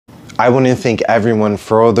I want to thank everyone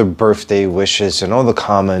for all the birthday wishes and all the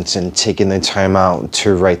comments and taking the time out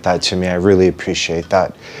to write that to me. I really appreciate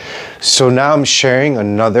that. So now I'm sharing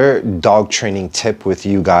another dog training tip with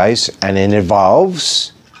you guys, and it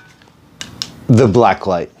involves the black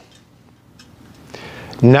light.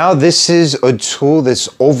 Now this is a tool that's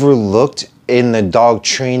overlooked in the dog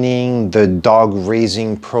training, the dog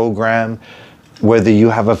raising program, whether you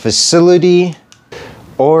have a facility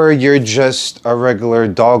or you're just a regular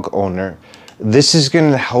dog owner. This is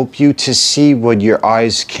going to help you to see what your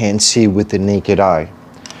eyes can't see with the naked eye.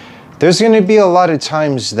 There's going to be a lot of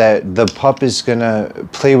times that the pup is going to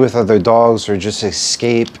play with other dogs or just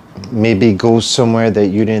escape, maybe go somewhere that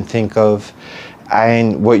you didn't think of.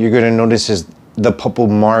 And what you're going to notice is the pup will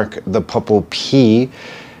mark, the pup will pee,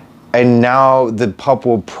 and now the pup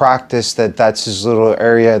will practice that that's his little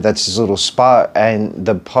area, that's his little spot, and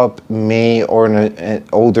the pup may, or an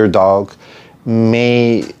older dog,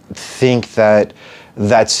 may think that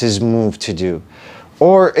that's his move to do.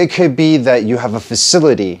 Or it could be that you have a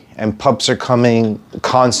facility and pups are coming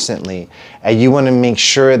constantly and you want to make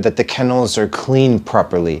sure that the kennels are cleaned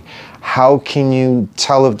properly. How can you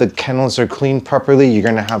tell if the kennels are cleaned properly? You're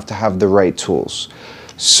going to have the right tools.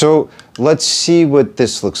 So let's see what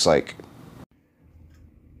this looks like.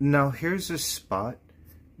 Now here's a spot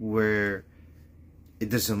where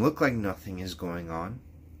it doesn't look like nothing is going on,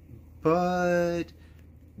 but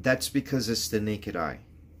that's because it's the naked eye.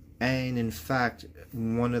 And in fact,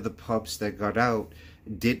 one of the pups that got out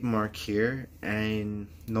did mark here and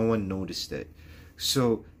no one noticed it.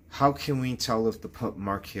 So how can we tell if the pup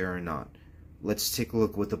marked here or not? Let's take a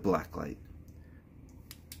look with the black light.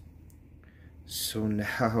 So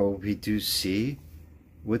now we do see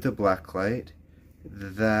with the black light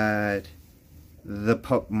that the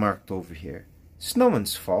pup marked over here. It's no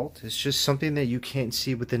one's fault. It's just something that you can't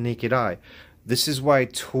see with the naked eye. This is why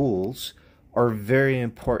tools are very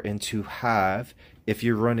important to have if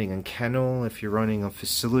you're running a kennel, if you're running a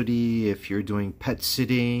facility, if you're doing pet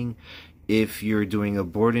sitting, if you're doing a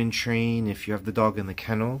board and train, if you have the dog in the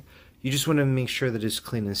kennel. You just want to make sure that it's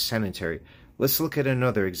clean and sanitary. Let's look at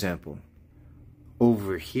another example.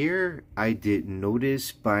 Over here, I did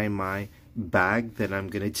notice by my bag that I'm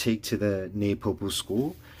going to take to the Napopo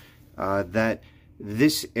school that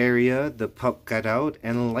this area, the pup got out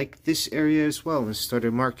and liked this area as well and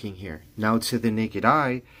started marking here. Now to the naked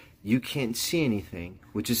eye, you can't see anything,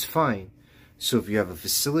 which is fine. So if you have a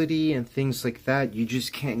facility and things like that, you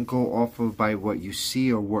just can't go off of by what you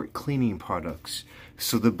see or what cleaning products.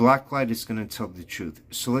 So the black light is going to tell the truth.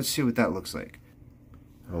 So let's see what that looks like.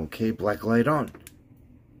 Okay, black light on.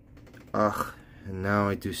 Ugh, and now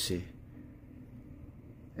I do see.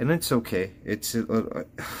 And it's okay. It's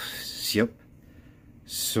yep.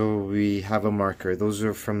 So we have a marker. Those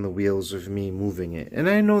are from the wheels of me moving it. And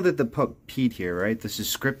I know that the pup peed here, right? This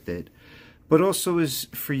is scripted. But also is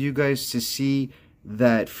for you guys to see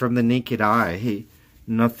that from the naked eye, hey,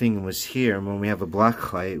 nothing was here. And when we have a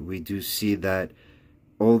black light, we do see that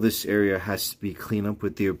all this area has to be cleaned up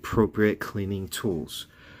with the appropriate cleaning tools.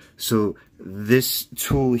 So this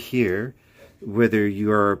tool here, whether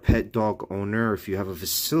you are a pet dog owner or if you have a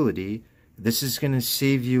facility, this is going to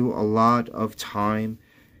save you a lot of time,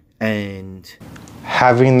 and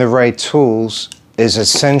having the right tools is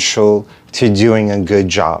essential to doing a good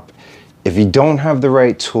job. If you don't have the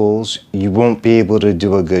right tools, you won't be able to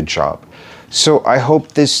do a good job. So I hope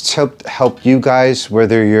this tip helped you guys,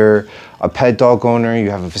 whether you're a pet dog owner, you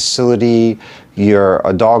have a facility, you're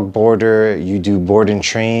a dog boarder, you do board and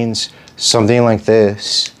trains. Something like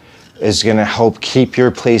this is going to help keep your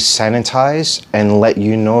place sanitized and let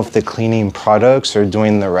you know if the cleaning products are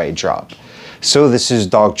doing the right job. So this is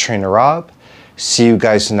Dog Trainer Rob. See you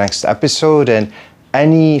guys next episode, and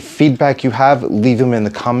any feedback you have, leave them in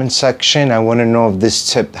the comment section. I want to know if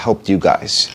this tip helped you guys.